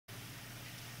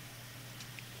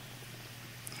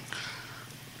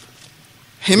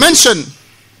He mentioned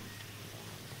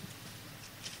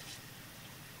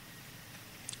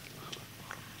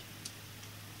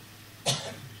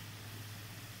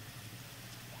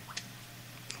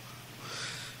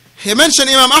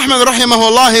Imam Ahmad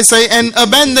rahimahullah, he say, and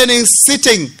abandoning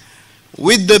sitting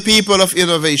with the people of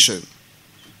innovation.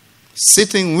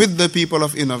 Sitting with the people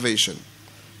of innovation.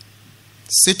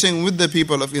 Sitting with the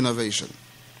people of innovation.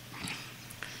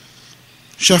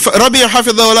 Rabee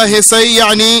hafidhahullah, he say,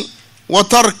 يعني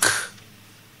وترك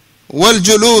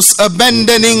والجلوس,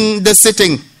 abandoning the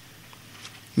sitting,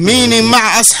 meaning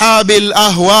مع أصحاب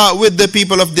الأهواء, with the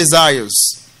people of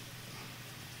desires.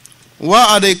 Why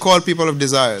are they called people of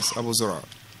desires, Abu Zura?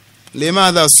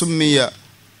 لماذا سمي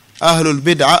أهل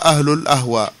البدعة أهل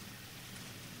الأهواء؟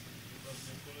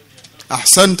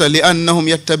 أحسنت لأنهم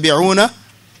يتبعون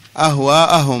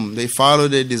أهواءهم, they follow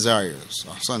their desires.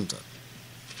 أحسنت.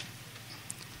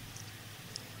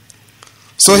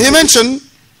 So he mentioned,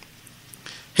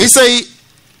 he say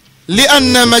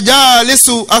لأن مجالس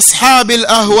أصحاب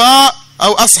الأهواء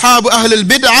أو أصحاب أهل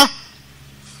البدعة,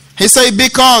 he say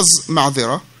because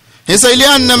معذرة, he say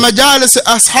لأن مجالس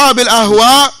أصحاب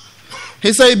الأهواء,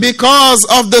 he say because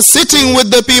of the sitting with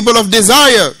the people of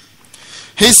desire,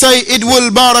 he say it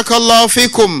will بارك الله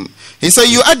فيكم, he say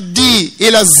يؤدي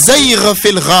إلى الزيغ في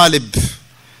الغالب.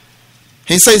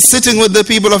 He say sitting with the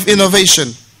people of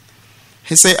innovation,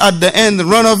 he say at the end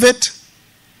run of it,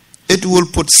 it will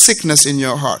put sickness in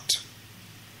your heart.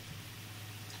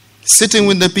 Sitting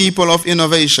with the people of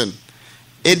innovation,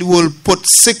 it will put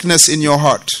sickness in your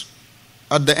heart.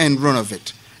 At the end run of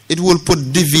it, it will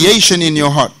put deviation in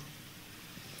your heart.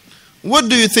 What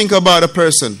do you think about a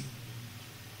person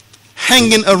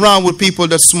hanging around with people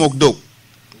that smoke dope?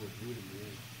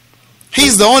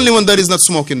 He's the only one that is not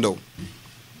smoking dope.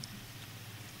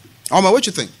 Omar, what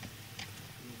you think?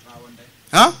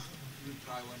 Huh?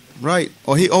 Right.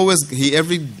 Or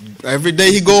every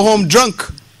day he go home drunk,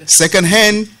 second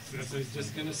hand. I was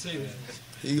just gonna say that.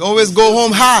 He always go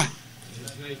home high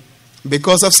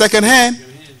because of second hand,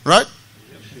 right?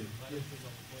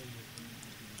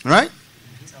 Right?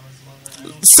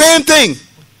 Same thing.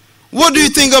 What do you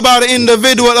think about an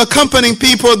individual accompanying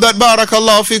people that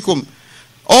barakallahu fikum,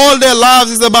 all their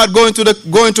lives is about going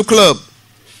to club?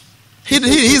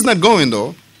 He's not going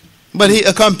though, but he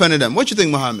accompanied them. What you think,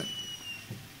 Muhammad?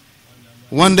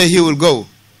 One day he will go.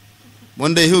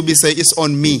 One day he will be say, it's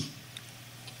on me.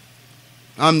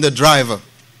 I'm the driver.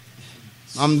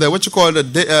 I'm the, what you call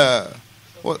that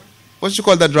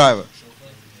driver?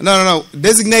 No.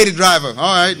 Designated driver.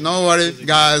 All right, no worry,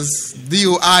 guys.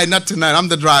 DUI, not tonight. I'm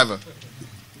the driver.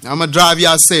 I'm going to drive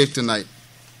y'all safe tonight.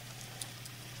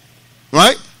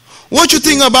 Right? What you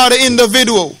think about an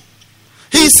individual?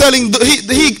 He's selling,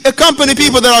 he accompany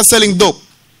people that are selling dope.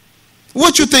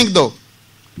 What you think though?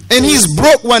 And he's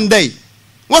broke one day.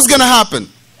 What's going to happen?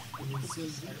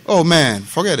 Oh man,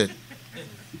 forget it.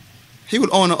 He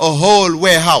will own a whole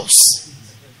warehouse.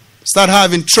 Start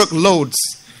having truck loads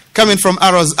coming from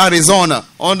Arizona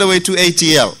on the way to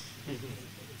ATL.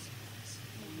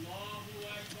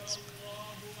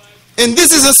 And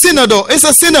this is a sinner though. It's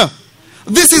a sinner.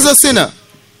 This is a sinner.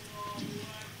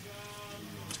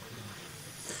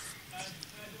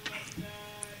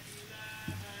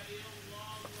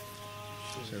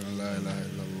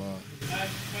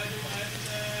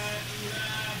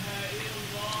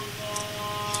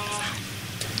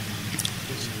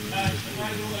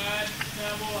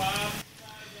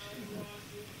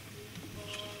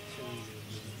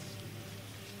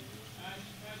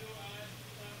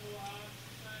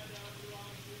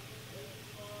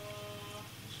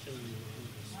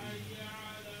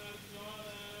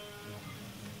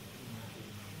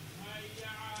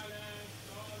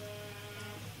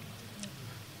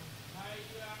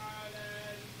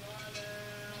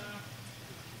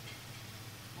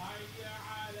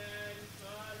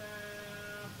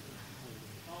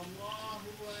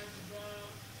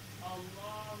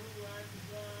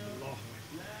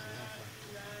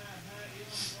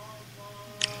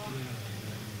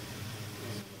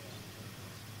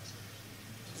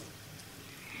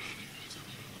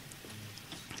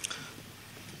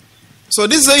 So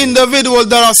these are individuals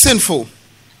that are sinful.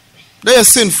 They are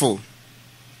sinful.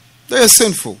 They are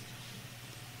sinful.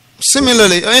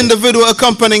 Similarly, an individual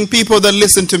accompanying people that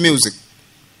listen to music.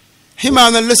 He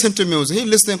might not listen to music. He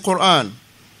listens to Quran.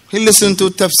 He listens to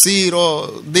tafsir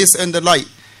or this and the like.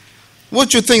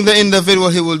 What you think the individual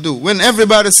he will do? When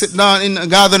everybody sit down in a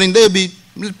gathering, they'll be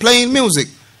playing music.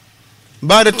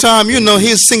 By the time you know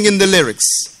he's singing the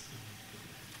lyrics.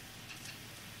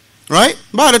 Right?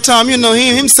 By the time you know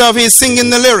he himself, he's singing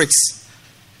the lyrics.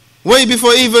 Way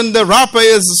before even the rapper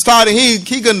is starting, he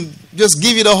can just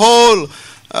give you the whole,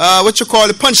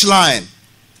 punchline.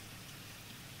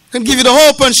 Can give you the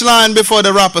whole punchline before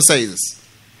the rapper says.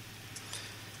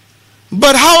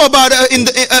 But how about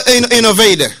an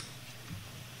innovator?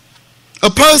 A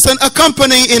person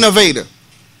accompanying innovator.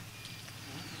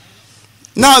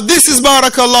 Now this is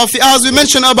barakallah fi, as we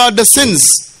mentioned about the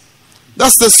sins.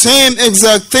 That's the same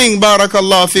exact thing,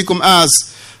 barakallah fikum, as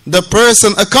the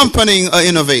person accompanying an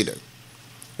innovator.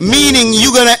 Meaning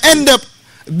you're going to end up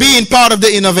being part of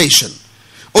the innovation.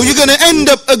 Or you're going to end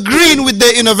up agreeing with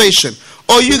their innovation.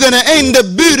 Or you're going to end up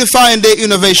beautifying their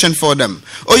innovation for them.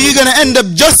 Or you're going to end up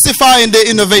justifying their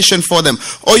innovation for them.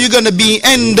 Or you're going to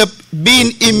end up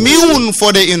being immune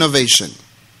for their innovation.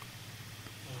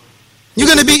 You're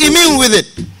going to be immune with it.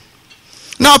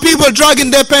 Now people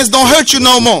dragging their pants don't hurt you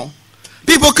no more.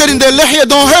 People cutting their lihya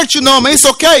don't hurt you no more. It's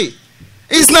okay.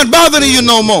 It's not bothering you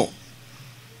no more.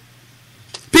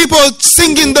 People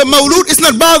singing the mawlud, it's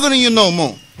not bothering you no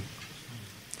more.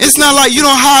 It's not like you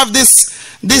don't have this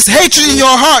hatred in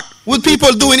your heart with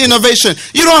people doing innovation.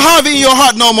 You don't have it in your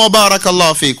heart no more,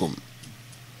 barakallahu feekum.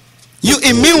 You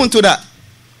immune to that.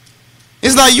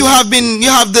 It's like you have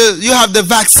the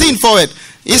vaccine for it.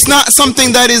 It's not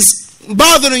something that is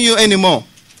bothering you anymore.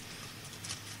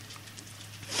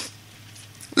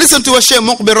 Listen to what Shaykh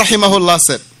Muqbil rahimahullah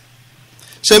said.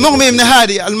 Shaykh Muqbil ibn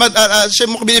Hadi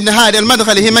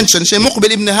al-Madkhali, he mentioned Shaykh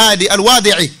Muqbil ibn Hadi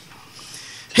al-Wadi'i.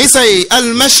 He say,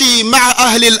 al-mashi ma'a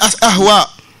ahli al-ahwa.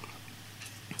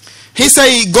 He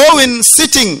say, going,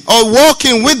 sitting or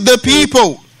walking with the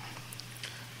people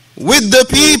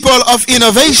of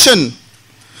innovation.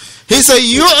 He say,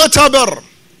 yu'tabar.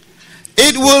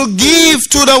 It will give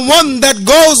to the one that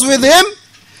goes with him.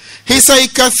 He say,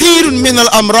 kathirun min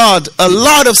al-amrad, a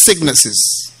lot of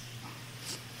sicknesses.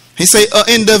 He say, an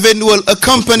individual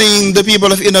accompanying the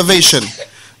people of innovation,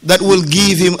 that will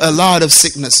give him a lot of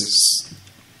sicknesses.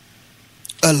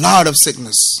 A lot of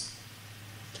sickness.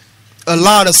 A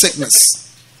lot of sickness.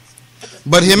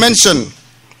 But he mentioned,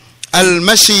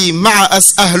 al-mashi ma'a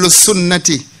ahlus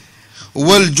sunnati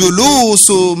wal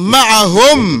julusu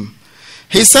ma'ahum.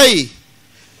 He say,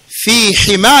 fi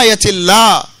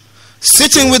himayatillah,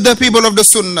 sitting with the people of the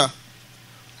sunnah,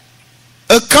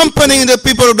 accompanying the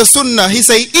people of the sunnah. He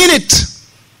say, in it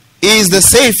is the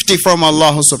safety from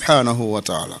Allah subhanahu wa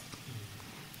ta'ala.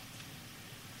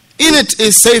 In it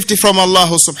is safety from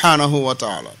Allah subhanahu wa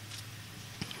ta'ala.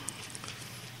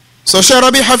 So Shaykh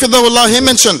Rabee hafidhahullah, he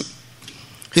mentioned,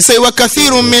 he say,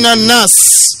 وَكَثِيرٌ مِّنَ النَّاسِ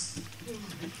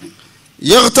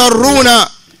يَغْتَرُّونَ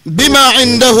بِمَا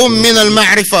عِنْدَهُمْ مِنَ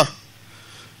الْمَعْرِفَةِ.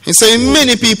 He say,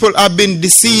 many people have been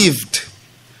deceived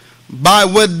by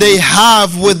what they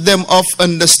have with them of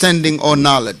understanding or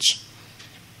knowledge.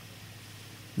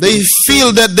 They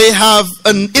feel that they have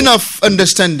enough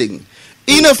understanding,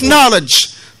 enough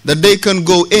knowledge, that they can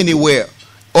go anywhere,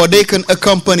 or they can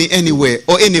accompany anywhere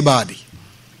or anybody,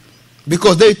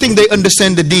 because they think they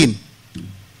understand the deen.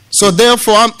 So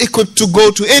therefore I'm equipped to go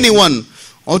to anyone,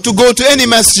 or to go to any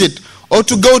masjid, or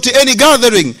to go to any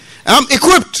gathering. I'm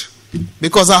equipped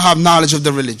because I have knowledge of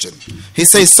the religion. He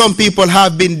says some people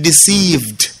have been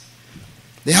deceived.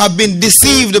 They have been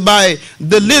deceived by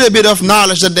the little bit of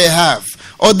knowledge that they have,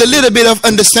 or the little bit of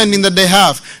understanding that they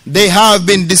have. They have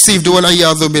been deceived.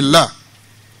 وَالْعِيَاذُ بِاللَّهِ.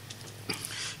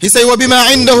 He say, وَبِمَا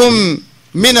عِنْدَهُمْ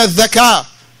مِنَ الذَّكَاءِ,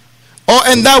 or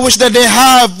and that which that they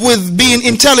have with being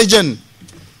intelligent.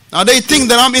 Now they think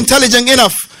that I'm intelligent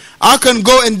enough. I can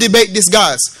go and debate these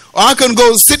guys. Or I can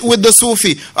go sit with the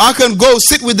Sufi. Or I can go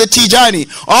sit with the Tijani.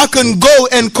 Or I can go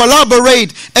and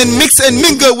collaborate and mix and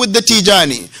mingle with the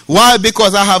Tijani. Why?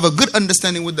 Because I have a good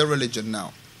understanding with the religion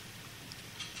now.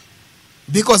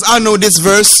 Because I know this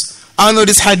verse, I know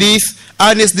this hadith,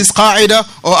 I know this qaida,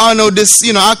 or I know this,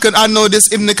 I know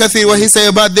this Ibn Kathir, what he say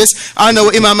about this. I know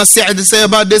what Imam As-Sa'id say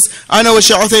about this. I know what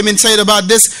Shaykh Uthaymin said about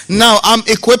this. Now I'm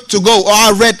equipped to go. Or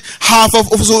I read half of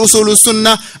Usool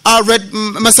Sunnah. I read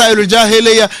Masail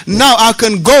al-Jahiliyyah. Now I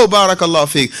can go, barakallahu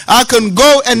fiqh. I can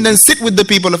go and then sit with the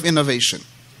people of innovation.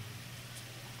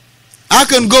 I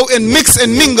can go and mix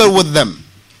and mingle with them.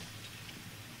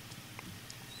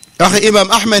 Imam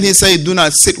Ahmad, he said, do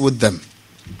not sit with them.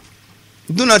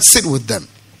 Do not sit with them.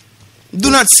 Do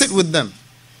not sit with them.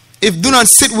 If do not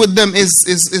sit with them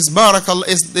is barakallah,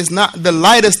 is not the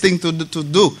lightest thing to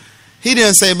do. He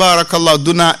didn't say barakallah,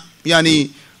 do not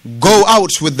go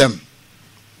out with them.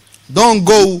 Don't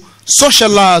go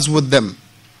socialize with them.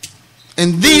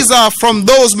 And these are from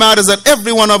those matters that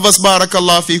every one of us,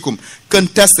 barakallah fikum, can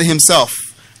test himself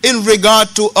in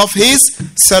regard to of his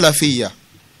salafiyah.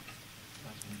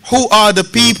 Who are the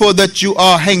people that you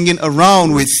are hanging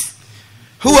around with?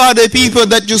 Who are the people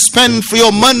that you spend for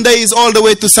your Mondays all the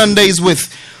way to Sundays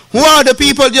with? Who are the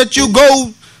people that you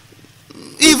go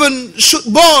even shoot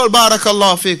ball,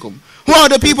 barakallah fikum? Who are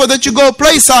the people that you go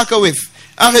play soccer with?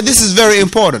 This is very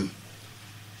important.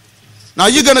 Now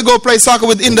you're going to go play soccer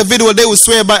with individual, they will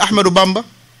swear by Ahmad Ubamba.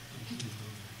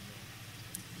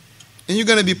 And you're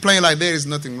going to be playing like there is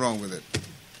nothing wrong with it.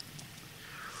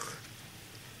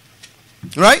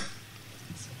 Right?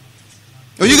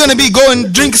 Or you're going to be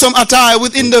going drink some attire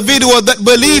with individuals that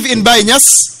believe in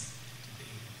Bainyas.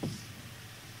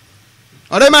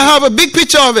 Or they might have a big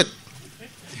picture of it.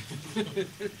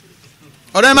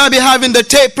 Or they might be having the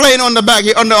tape playing on the back,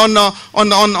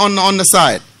 on the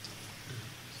side.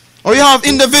 Or you have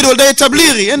individual, they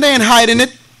tablighi and they ain't hiding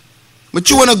it. But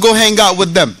you want to go hang out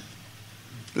with them.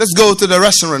 Let's go to the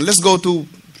restaurant. Let's go to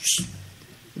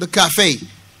the cafe.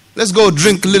 Let's go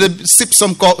drink a little, sip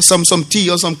some tea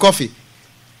or some coffee.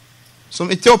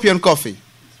 Some Ethiopian coffee.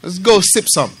 Let's go sip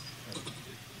some.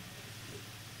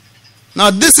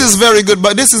 Now this is very good,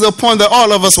 but this is a point that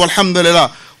all of us,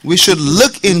 alhamdulillah, we should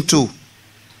look into.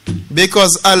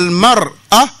 Because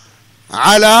al-mar'a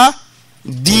ala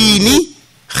dini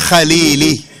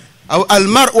khalili.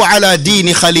 Al-mar'u ala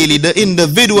dini khalili. The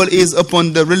individual is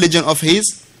upon the religion of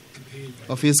his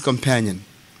companion.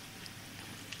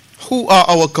 Who are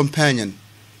our companion?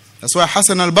 That's why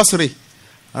Hassan al-Basri,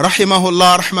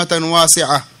 rahimahullah rahmatan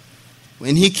wasi'ah,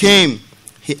 when he came,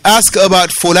 he asked about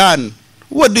Fulan.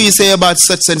 What do you say about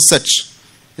such and such?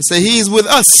 He said, he is with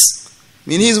us. I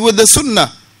mean, he is with the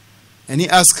Sunnah. And he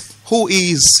asked, who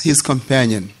is his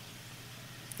companion?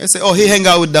 He said, oh, he hang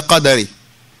out with the Qadari.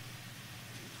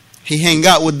 He hang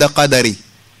out with the Qadari.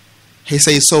 He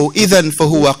says, so idhan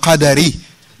fahuwa Qadari.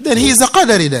 Then he is a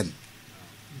Qadari then.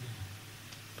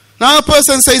 Now a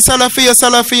person says Salafiyah,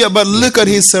 Salafiyah, but look at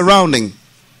his surrounding.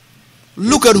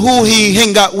 Look at who he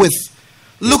hang out with.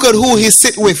 Look at who he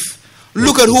sit with.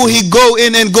 Look at who he go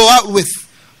in and go out with.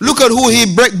 Look at who he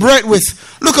break bread with.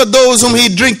 Look at those whom he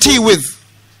drink tea with.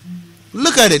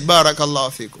 Look at it, barakallahu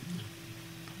fikum.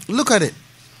 Look at it.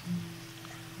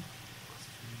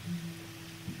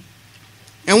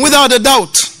 And without a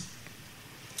doubt,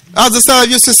 as the Salaf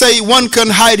used to say, one can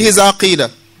hide his aqidah.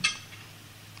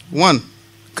 One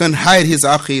can hide his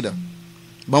aqidah,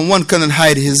 but one cannot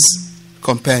hide his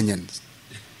companions.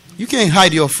 You can't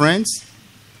hide your friends.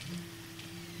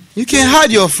 You can't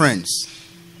hide your friends.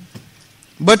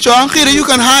 But your aqidah, you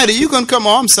can hide it. You can come,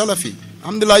 oh, I'm Salafi.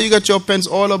 Alhamdulillah, you got your pants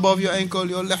all above your ankle.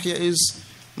 Your lihya is,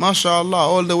 mashallah,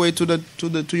 all the way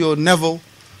to your navel,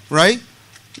 right?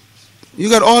 You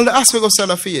got all the aspects of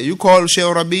Salafiyah. You call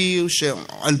Shaykh Rabee, Shaykh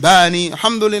Albani,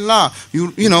 alhamdulillah.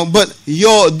 You know, but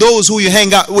those who you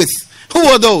hang out with, who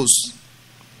are those?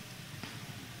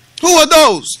 Who are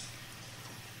those?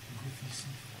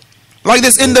 Like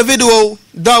this individual,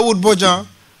 Dawood Boja,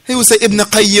 he would say Ibn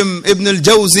Qayyim, Ibn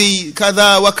al-Jawzi,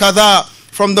 kada wa kada,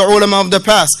 from the ulama of the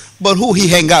past. But who he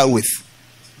hang out with?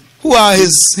 Who are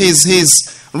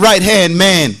his right hand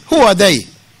man? Who are they?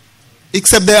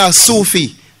 Except they are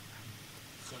Sufi.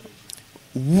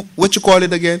 What you call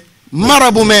it again?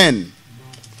 Marabu man,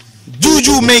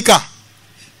 juju maker,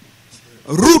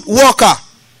 root walker.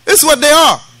 That's what they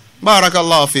are.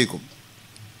 Barakallahu fikum.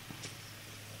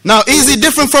 Now, is he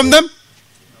different from them?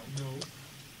 No.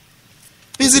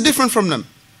 Is he different from them?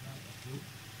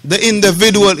 The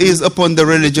individual is upon the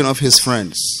religion of his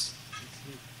friends.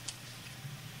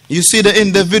 You see the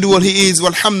individual, he is,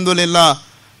 alhamdulillah,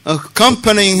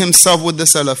 accompanying himself with the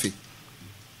Salafi.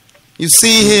 You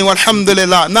see him,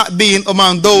 alhamdulillah, not being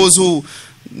among those who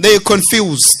they're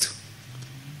confused.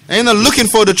 They're not looking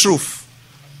for the truth.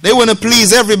 They want to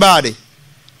please everybody.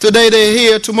 Today they're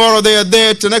here, tomorrow they are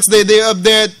there, the next day they're up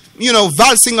there,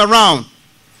 valsing around.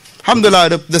 Alhamdulillah,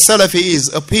 the Salafi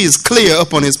is clear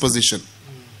upon his position.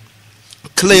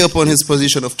 Clear upon his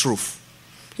position of truth.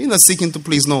 He's not seeking to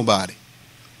please nobody.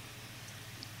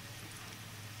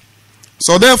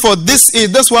 So therefore,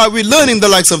 that's why we're learning the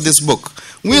likes of this book.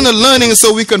 We're not learning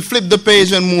so we can flip the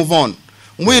page and move on.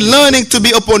 We're learning to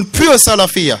be upon pure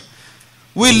Salafiyah.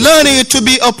 We're learning to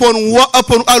be upon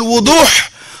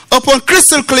al-wuduh, upon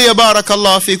crystal clear,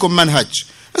 barakallah fikum manhaj.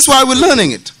 That's why we're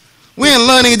learning it. We ain't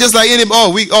learning it just like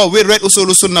anybody. We read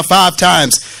Usool Sunnah 5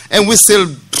 times and we're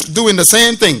still doing the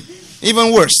same thing,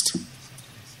 even worse.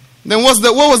 Then what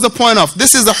was the point of?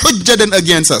 This is the hujjah then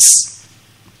against us.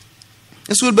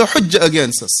 This will be hujjah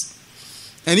against us.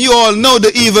 And you all know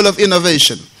the evil of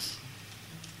innovation.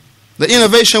 The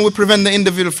innovation will prevent the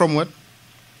individual from what?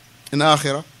 In the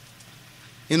akhirah.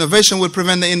 Innovation will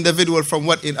prevent the individual from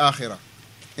what in akhirah?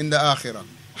 In the akhirah.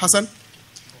 Hassan?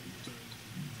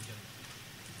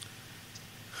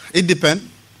 It depends.